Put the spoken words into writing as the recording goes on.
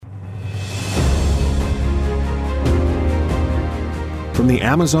From the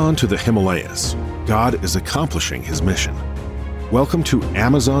Amazon to the Himalayas, God is accomplishing His mission. Welcome to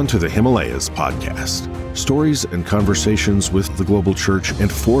Amazon to the Himalayas podcast. Stories and conversations with the global church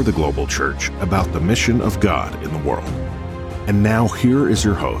and for the global church about the mission of God in the world. And now here is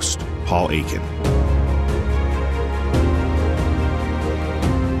your host, Paul Aiken.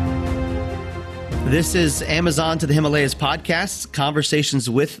 This is Amazon to the Himalayas podcast, conversations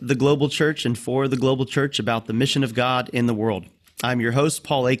with the global church and for the global church about the mission of God in the world. I'm your host,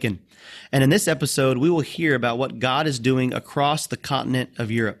 Paul Aiken, and in this episode, we will hear about what God is doing across the continent of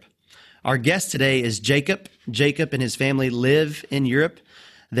Europe. Our guest today is Jacob. Jacob and his family live in Europe.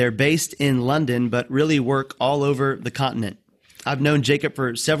 They're based in London, but really work all over the continent. I've known Jacob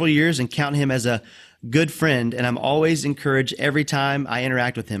for several years and count him as a good friend, and I'm always encouraged every time I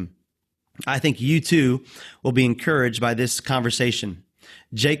interact with him. I think you too will be encouraged by this conversation.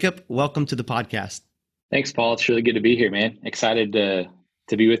 Jacob, welcome to the podcast. Thanks, Paul. It's really good to be here, man. Excited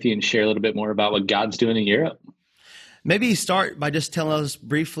to be with you and share a little bit more about what God's doing in Europe. Maybe start by just telling us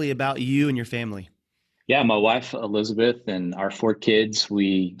briefly about you and your family. Yeah, my wife, Elizabeth, and our 4 kids,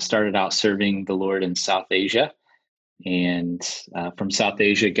 we started out serving the Lord in South Asia. And from South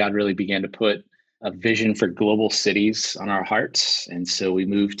Asia, God really began to put a vision for global cities on our hearts. And so we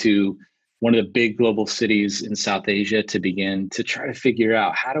moved to one of the big global cities in South Asia to begin to try to figure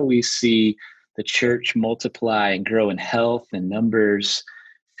out how do we see the church multiply and grow in health and numbers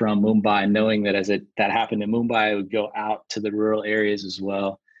from Mumbai, knowing that that happened in Mumbai, it would go out to the rural areas as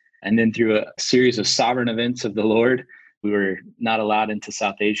well. And then through a series of sovereign events of the Lord, we were not allowed into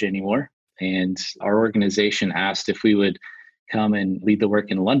South Asia anymore. And our organization asked if we would come and lead the work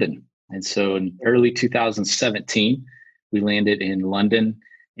in London. And so in early 2017, we landed in London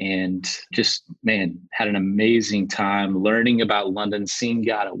and just, had an amazing time learning about London, seeing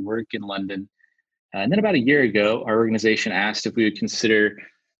God at work in London. And then about a year ago, our organization asked if we would consider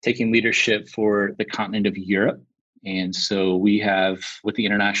taking leadership for the continent of Europe. And so we have, with the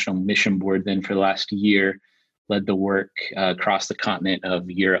International Mission Board, then for the last year, led the work across the continent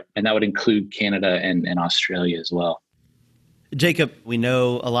of Europe. And that would include Canada and Australia as well. Jacob, we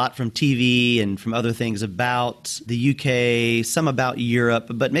know a lot from TV and from other things about the UK, some about Europe,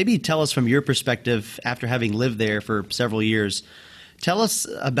 but maybe tell us from your perspective after having lived there for several years. Tell us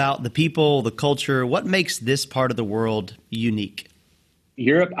about the people, the culture. What makes this part of the world unique?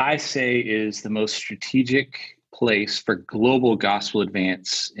 Europe, I say, is the most strategic place for global gospel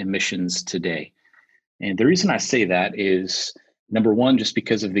advance and missions today. And the reason I say that is, number one, just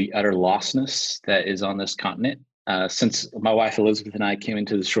because of the utter lostness that is on this continent. Since my wife Elizabeth and I came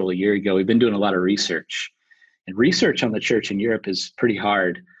into this role a year ago, we've been doing a lot of research. And research on the church in Europe is pretty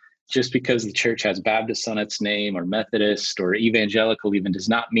hard. Just because the church has Baptist on its name or Methodist or evangelical even does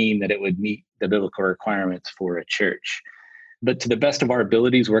not mean that it would meet the biblical requirements for a church. But to the best of our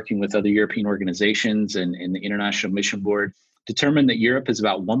abilities, working with other European organizations and the International Mission Board, determined that Europe is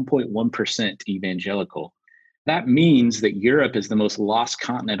about 1.1% evangelical. That means that Europe is the most lost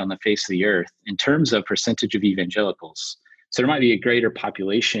continent on the face of the earth in terms of percentage of evangelicals. So there might be a greater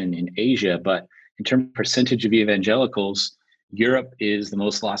population in Asia, but in terms of percentage of evangelicals, Europe is the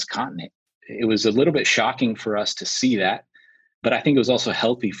most lost continent. It was a little bit shocking for us to see that, but I think it was also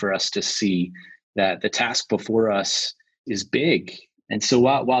healthy for us to see that the task before us is big. And so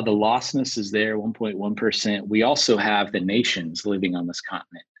while the lostness is there, 1.1%, we also have the nations living on this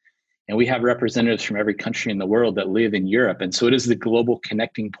continent. And we have representatives from every country in the world that live in Europe. And so it is the global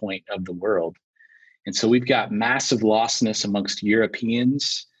connecting point of the world. And so we've got massive lostness amongst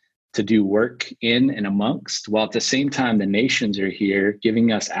Europeans to do work in and amongst, while at the same time, the nations are here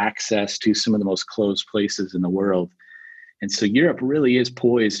giving us access to some of the most closed places in the world. And so Europe really is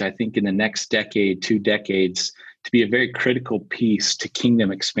poised, I think, in the next decade, 2 decades, to be a very critical piece to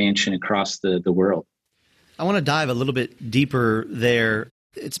kingdom expansion across the world. I want to dive a little bit deeper there.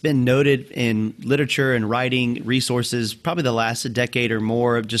 It's been noted in literature and writing resources, probably the last decade or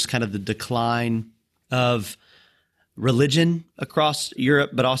more, of just kind of the decline of religion across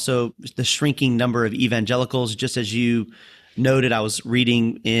Europe, but also the shrinking number of evangelicals. Just as you noted, I was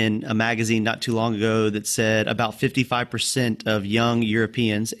reading in a magazine not too long ago that said about 55% of young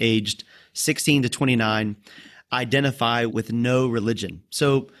Europeans aged 16 to 29 identify with no religion.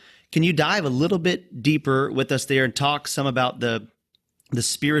 So can you dive a little bit deeper with us there and talk some about the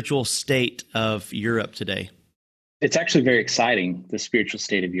spiritual state of Europe today? It's actually very exciting, the spiritual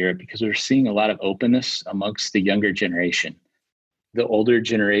state of Europe, because we're seeing a lot of openness amongst the younger generation. The older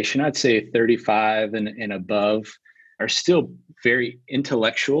generation, I'd say 35 and above, are still very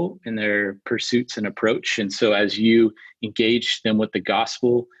intellectual in their pursuits and approach. And so as you engage them with the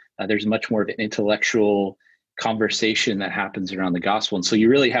gospel, there's much more of an intellectual conversation that happens around the gospel. And so you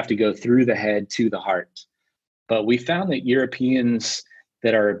really have to go through the head to the heart. But we found that Europeans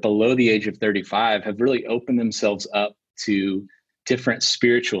that are below the age of 35 have really opened themselves up to different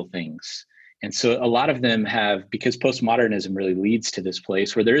spiritual things. And so a lot of them have, because postmodernism really leads to this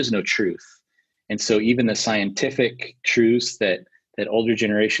place where there is no truth. And so even the scientific truths that older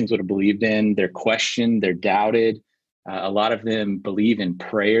generations would have believed in, they're questioned, they're doubted. A lot of them believe in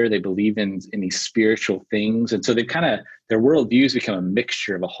prayer. They believe in these spiritual things. And so they their worldviews become a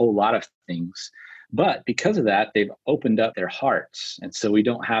mixture of a whole lot of things. But because of that, they've opened up their hearts. And so we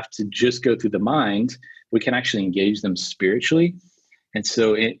don't have to just go through the mind. We can actually engage them spiritually. And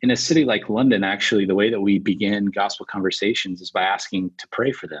so in a city like London, actually, the way that we begin gospel conversations is by asking to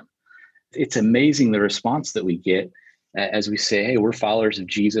pray for them. It's amazing the response that we get as we say, hey, we're followers of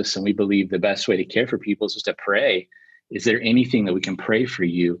Jesus, and we believe the best way to care for people is just to pray. Is there anything that we can pray for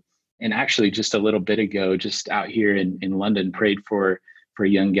you? And actually, just a little bit ago, just out here in London, prayed for a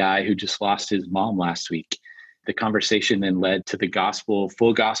young guy who just lost his mom last week. The conversation then led to the gospel,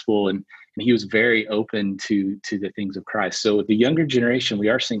 full gospel, and he was very open to the things of Christ. So with the younger generation, we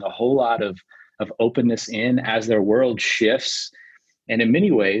are seeing a whole lot of openness in as their world shifts, and in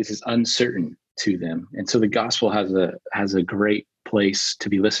many ways is uncertain to them. And so the gospel has a great place to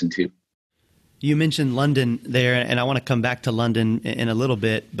be listened to. You mentioned London there, and I want to come back to London in a little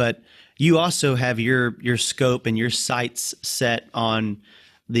bit, but you also have your scope and your sights set on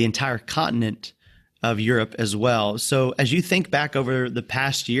the entire continent of Europe as well. So as you think back over the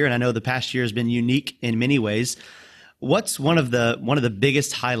past year, and I know the past year has been unique in many ways, what's one of the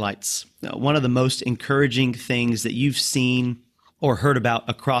biggest highlights, one of the most encouraging things that you've seen or heard about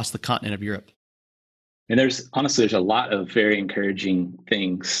across the continent of Europe? And there's a lot of very encouraging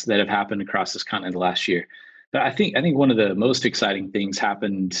things that have happened across this continent the last year. But I think one of the most exciting things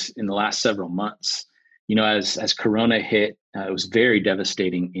happened in the last several months. You know, as Corona hit, it was very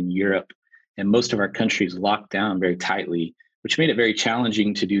devastating in Europe, and most of our countries locked down very tightly, which made it very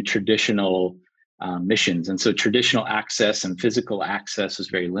challenging to do traditional missions. And so traditional access and physical access was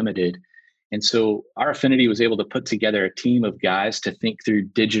very limited. And so our Affinity was able to put together a team of guys to think through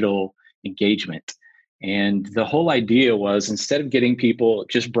digital engagement. And the whole idea was, instead of getting people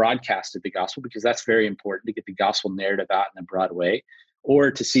just broadcasted the gospel, because that's very important to get the gospel narrative out in a broad way,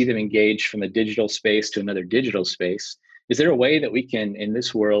 or to see them engage from a digital space to another digital space, is there a way that we can, in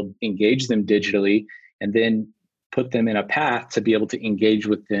this world, engage them digitally and then put them in a path to be able to engage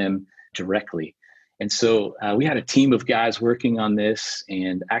with them directly? And so we had a team of guys working on this,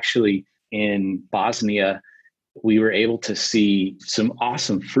 and actually in Bosnia, we were able to see some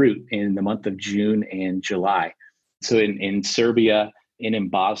awesome fruit in the month of June and July. So in Serbia and in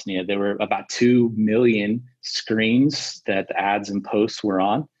Bosnia, there were about 2 million screens that the ads and posts were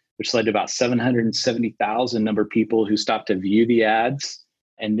on, which led to about 770,000 number of people who stopped to view the ads.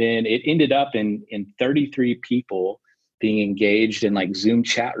 And then it ended up in 33 people being engaged in like Zoom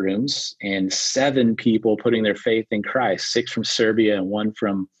chat rooms, and 7 people putting their faith in Christ, 6 from Serbia and 1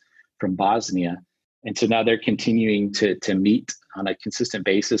 from Bosnia. And so now they're continuing to meet on a consistent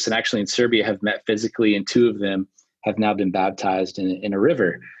basis. And actually in Serbia have met physically, and 2 of them have now been baptized in a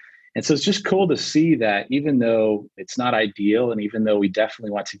river. And so it's just cool to see that even though it's not ideal, and even though we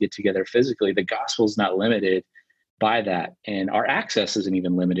definitely want to get together physically, the gospel is not limited by that. And our access isn't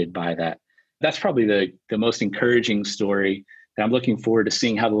even limited by that. That's probably the most encouraging story. And I'm looking forward to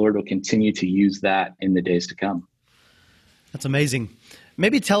seeing how the Lord will continue to use that in the days to come. That's amazing.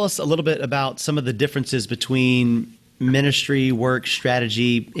 Maybe tell us a little bit about some of the differences between ministry, work,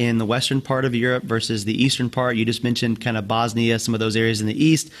 strategy in the western part of Europe versus the eastern part. You just mentioned kind of Bosnia, some of those areas in the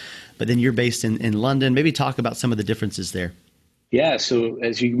east, but then you're based in London. Maybe talk about some of the differences there. Yeah, so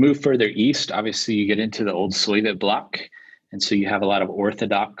as you move further east, obviously you get into the old Soviet bloc. And so you have a lot of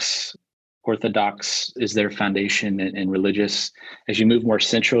Orthodox. Orthodox is their foundation and religious. As you move more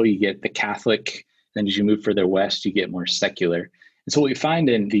central, you get the Catholic. Then as you move further west, you get more secular. And so what we find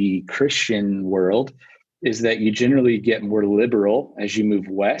in the Christian world is that you generally get more liberal as you move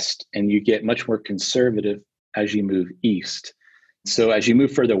west, and you get much more conservative as you move east. So as you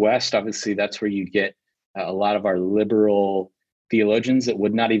move further west, obviously that's where you get a lot of our liberal theologians that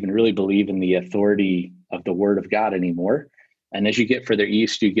would not even really believe in the authority of the Word of God anymore. And as you get further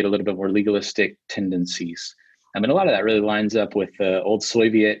east, you get a little bit more legalistic tendencies. I mean, a lot of that really lines up with the old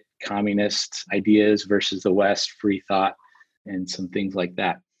Soviet communist ideas versus the West, free thought, and some things like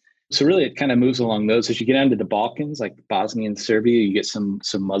that. So really it kind of moves along those. As you get into the Balkans, like Bosnia and Serbia, you get some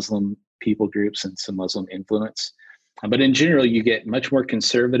Muslim people groups and some Muslim influence. But in general, you get much more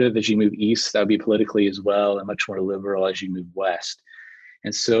conservative as you move east. That would be politically as well, and much more liberal as you move west.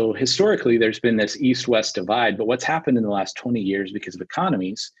 And so historically, there's been this east-west divide. But what's happened in the last 20 years because of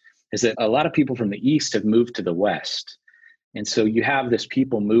economies is that a lot of people from the east have moved to the west. And so you have this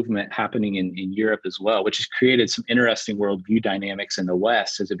people movement happening in Europe as well, which has created some interesting worldview dynamics in the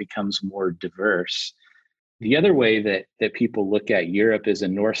West as it becomes more diverse. The other way that people look at Europe is a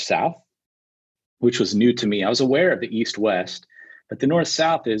north-south, which was new to me. I was aware of the east-west, but the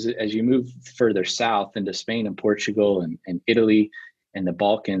north-south is as you move further south into Spain and Portugal and Italy and the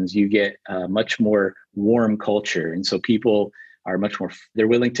Balkans, you get a much more warm culture. And so people are much more, they're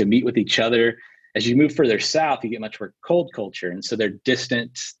willing to meet with each other. As you move further south, you get much more cold culture. And so they're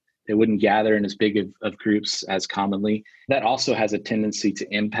distant. They wouldn't gather in as big of groups as commonly. That also has a tendency to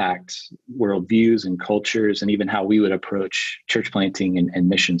impact worldviews and cultures and even how we would approach church planting and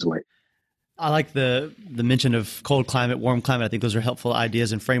missions work. I like the mention of cold climate, warm climate. I think those are helpful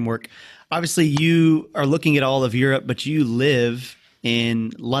ideas and framework. Obviously, you are looking at all of Europe, but you live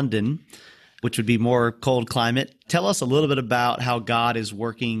in London, which would be more cold climate. Tell us a little bit about how God is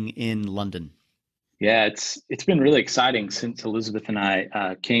working in London. Yeah, it's been really exciting since Elizabeth and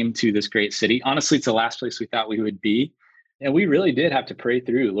I came to this great city. Honestly, it's the last place we thought we would be. And we really did have to pray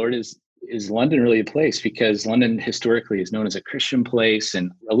through, Lord, is London really a place? Because London historically is known as a Christian place.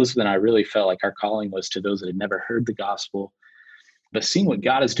 And Elizabeth and I really felt like our calling was to those that had never heard the gospel. But seeing what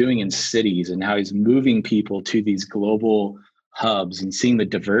God is doing in cities and how he's moving people to these global hubs and seeing the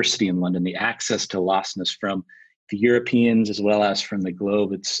diversity in London, the access to lostness from the Europeans as well as from the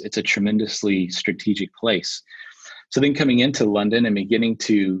globe, it's a tremendously strategic place. So then coming into London and beginning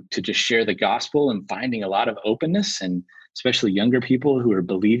to just share the gospel and finding a lot of openness, and especially younger people who are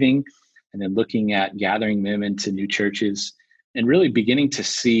believing, and then looking at gathering them into new churches and really beginning to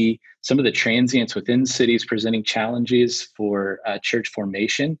see some of the transients within cities presenting challenges for church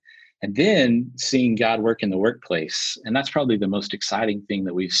formation, and then seeing God work in the workplace. And that's probably the most exciting thing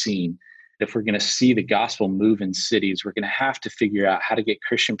that we've seen. If we're going to see the gospel move in cities, we're going to have to figure out how to get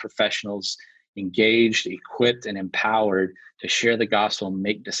Christian professionals engaged, equipped, and empowered to share the gospel and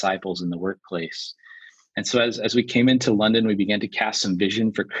make disciples in the workplace. And so as we came into London, we began to cast some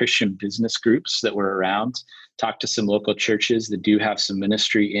vision for Christian business groups that were around, talked to some local churches that do have some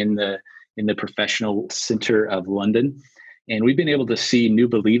ministry in the professional center of London. And we've been able to see new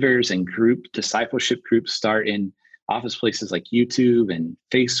believers and discipleship groups start in office places like YouTube and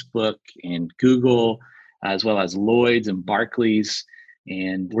Facebook and Google, as well as Lloyd's and Barclays.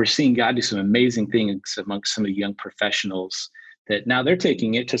 And we're seeing God do some amazing things amongst some of the young professionals that now they're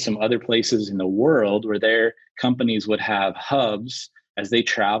taking it to some other places in the world where their companies would have hubs as they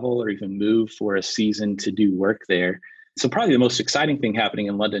travel or even move for a season to do work there. So probably the most exciting thing happening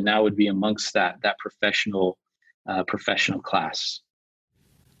in London now would be amongst that professional class.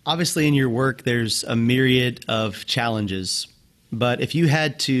 Obviously, in your work, there's a myriad of challenges, but if you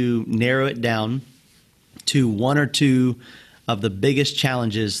had to narrow it down to one or two of the biggest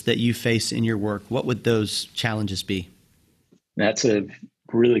challenges that you face in your work, what would those challenges be? That's a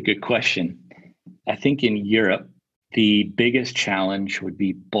really good question. I think in Europe, the biggest challenge would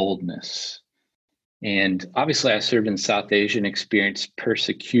be boldness. And obviously, I served in South Asia and experienced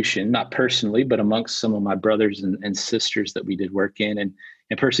persecution, not personally, but amongst some of my brothers and sisters that we did work in. And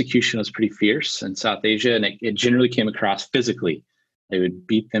persecution was pretty fierce in South Asia, and it generally came across physically. They would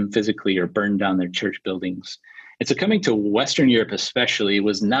beat them physically or burn down their church buildings. And so coming to Western Europe especially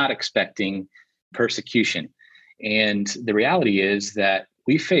was not expecting persecution. And the reality is that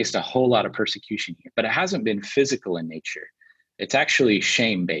we faced a whole lot of persecution here, but it hasn't been physical in nature. It's actually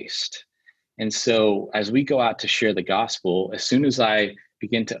shame-based. And so as we go out to share the gospel, as soon as I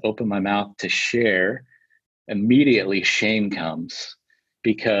begin to open my mouth to share, immediately shame comes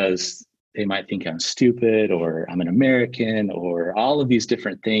because they might think I'm stupid or I'm an American or all of these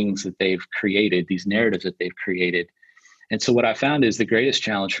different things that they've created, these narratives that they've created. And so what I found is the greatest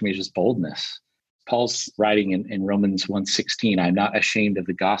challenge for me is just boldness. Paul's writing in Romans 1:16, I'm not ashamed of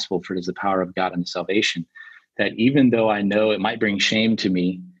the gospel, for it is the power of God unto salvation. That even though I know it might bring shame to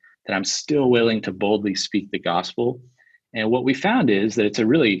me, that I'm still willing to boldly speak the gospel. And what we found is that it's a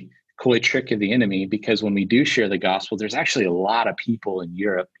really coy trick of the enemy, because when we do share the gospel, there's actually a lot of people in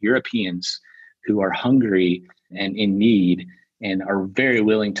Europe, Europeans, who are hungry and in need and are very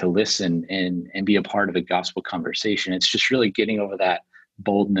willing to listen and be a part of the gospel conversation. It's just really getting over that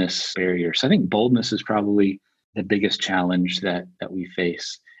boldness barrier. So I think boldness is probably the biggest challenge that we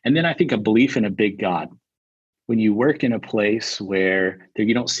face. And then I think a belief in a big God. When you work in a place where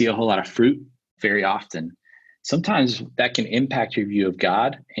you don't see a whole lot of fruit very often, sometimes that can impact your view of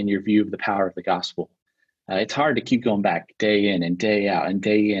God and your view of the power of the gospel. It's hard to keep going back day in and day out and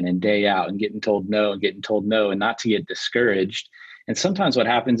day in and day out and getting told no and not to get discouraged And sometimes what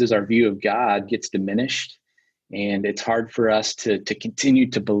happens is our view of God gets diminished. And it's hard for us to continue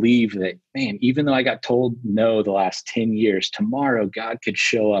to believe that, man, even though I got told no the last 10 years, tomorrow God could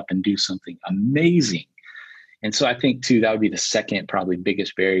show up and do something amazing. And so I think, too, that would be the second probably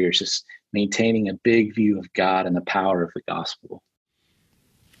biggest barrier, is just maintaining a big view of God and the power of the gospel.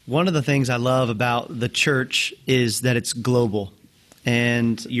 One of the things I love about the church is that it's global.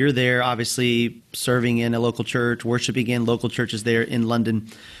 And you're there, obviously, serving in a local church, worshiping in local churches there in London.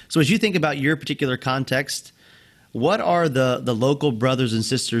 So as you think about your particular context, what are the local brothers and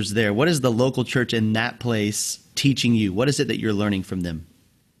sisters there? What is the local church in that place teaching you? What is it that you're learning from them?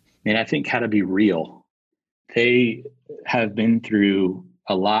 And I think how to be real. They have been through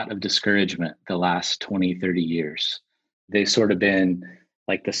a lot of discouragement the last 20, 30 years. They've sort of been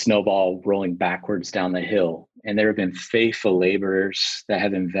like the snowball rolling backwards down the hill. And there have been faithful laborers that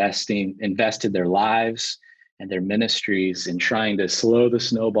have invested their lives and their ministries in trying to slow the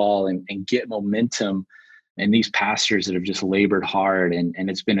snowball and get momentum. And these pastors that have just labored hard, and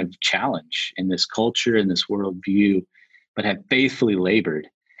it's been a challenge in this culture, in this worldview, but have faithfully labored.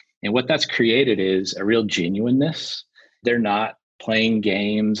 And what that's created is a real genuineness. They're not playing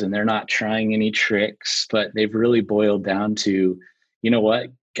games and they're not trying any tricks, but they've really boiled down to, you know what,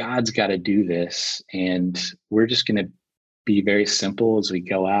 God's got to do this. And we're just going to be very simple as we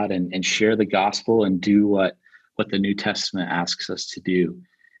go out and share the gospel and do what the New Testament asks us to do.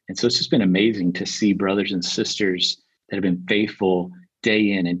 And so it's just been amazing to see brothers and sisters that have been faithful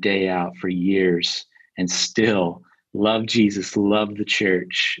day in and day out for years and still love Jesus, love the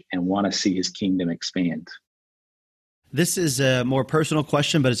church, and want to see his kingdom expand. This is a more personal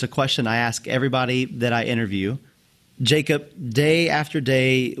question, but it's a question I ask everybody that I interview. Jacob, day after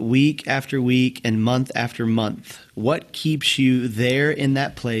day, week after week, and month after month, what keeps you there in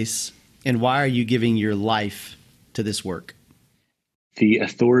that place, and why are you giving your life to this work? The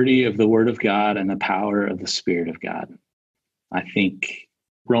authority of the Word of God and the power of the Spirit of God. I think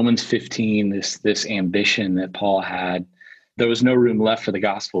Romans 15, this ambition that Paul had, there was no room left for the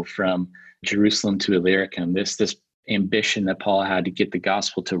gospel from Jerusalem to Illyricum. This ambition that Paul had to get the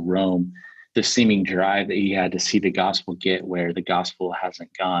gospel to Rome, the seeming drive that he had to see the gospel get where the gospel hasn't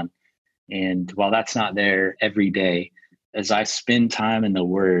gone. And while that's not there every day, as I spend time in the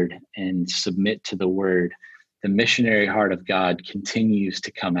Word and submit to the Word, the missionary heart of God continues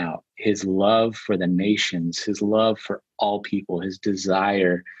to come out. His love for the nations, his love for all people, his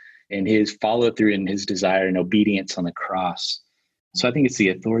desire and his follow through and his desire and obedience on the cross. So I think it's the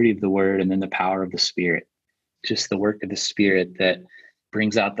authority of the Word and then the power of the Spirit, just the work of the Spirit that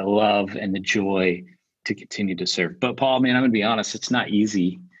brings out the love and the joy to continue to serve. But Paul, man, I'm going to be honest, it's not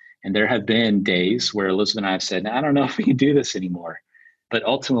easy. And there have been days where Elizabeth and I have said, I don't know if we can do this anymore. But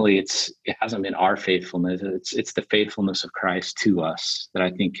ultimately, it hasn't been our faithfulness. It's the faithfulness of Christ to us that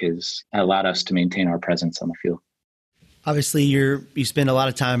I think has allowed us to maintain our presence on the field. Obviously, you spend a lot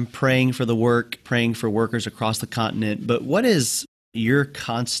of time praying for the work, praying for workers across the continent. But what is your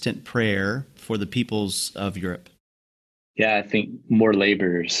constant prayer for the peoples of Europe? Yeah, I think more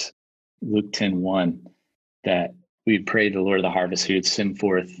laborers. Luke 10:1, that we'd pray to the Lord of the harvest who would send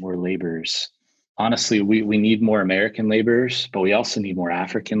forth more laborers. Honestly, we need more American laborers, but we also need more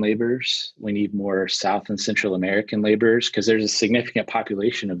African laborers. We need more South and Central American laborers because there's a significant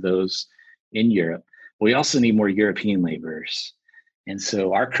population of those in Europe. We also need more European laborers. And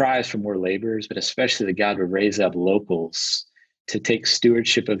so our cry is for more laborers, but especially that God would raise up locals to take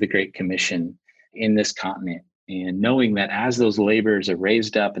stewardship of the Great Commission in this continent. And knowing that as those laborers are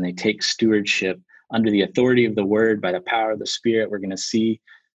raised up and they take stewardship under the authority of the Word by the power of the Spirit, we're going to see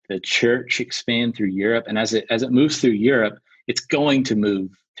the church expand through Europe. And as it moves through Europe, it's going to move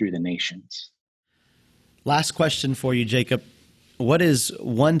through the nations. Last question for you, Jacob. What is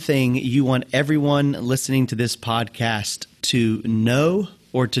one thing you want everyone listening to this podcast to know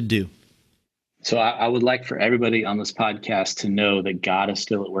or to do? So I would like for everybody on this podcast to know that God is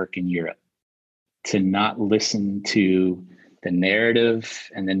still at work in Europe, to not listen to the narrative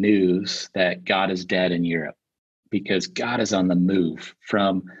and the news that God is dead in Europe, because God is on the move.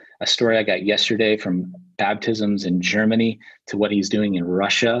 From a story I got yesterday from baptisms in Germany to what he's doing in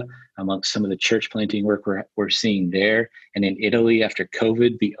Russia, amongst some of the church planting work we're seeing there. And in Italy, after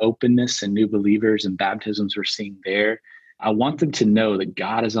COVID, the openness and new believers and baptisms we're seeing there. I want them to know that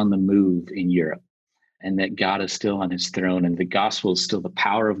God is on the move in Europe and that God is still on his throne and the gospel is still the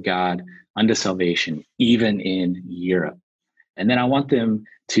power of God unto salvation, even in Europe. And then I want them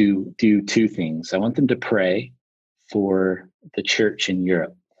to do two things. I want them to pray for the church in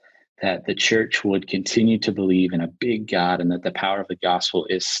Europe, that the church would continue to believe in a big God and that the power of the gospel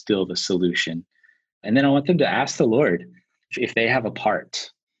is still the solution. And then I want them to ask the Lord, if they have a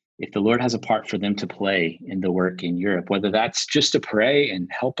part, if the Lord has a part for them to play in the work in Europe, whether that's just to pray and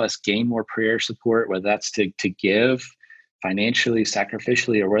help us gain more prayer support, whether that's to give financially,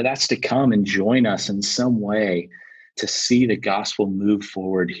 sacrificially, or whether that's to come and join us in some way to see the gospel move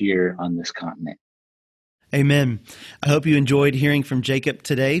forward here on this continent. Amen. I hope you enjoyed hearing from Jacob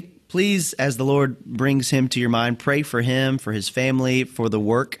today. Please, as the Lord brings him to your mind, pray for him, for his family, for the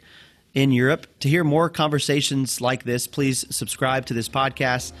work in Europe. To hear more conversations like this, please subscribe to this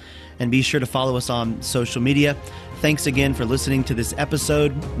podcast and be sure to follow us on social media. Thanks again for listening to this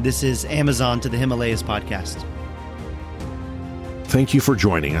episode. This is Amazon to the Himalayas podcast. Thank you for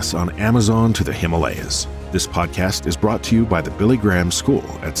joining us on Amazon to the Himalayas. This podcast is brought to you by the Billy Graham School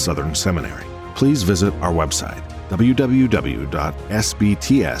at Southern Seminary. Please visit our website,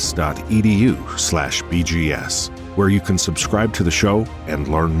 www.sbts.edu/BGS, where you can subscribe to the show and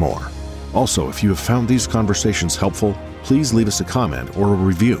learn more. Also, if you have found these conversations helpful, please leave us a comment or a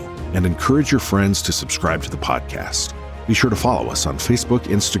review and encourage your friends to subscribe to the podcast. Be sure to follow us on Facebook,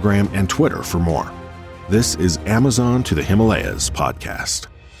 Instagram, and Twitter for more. This is Amazon to the Himalayas podcast.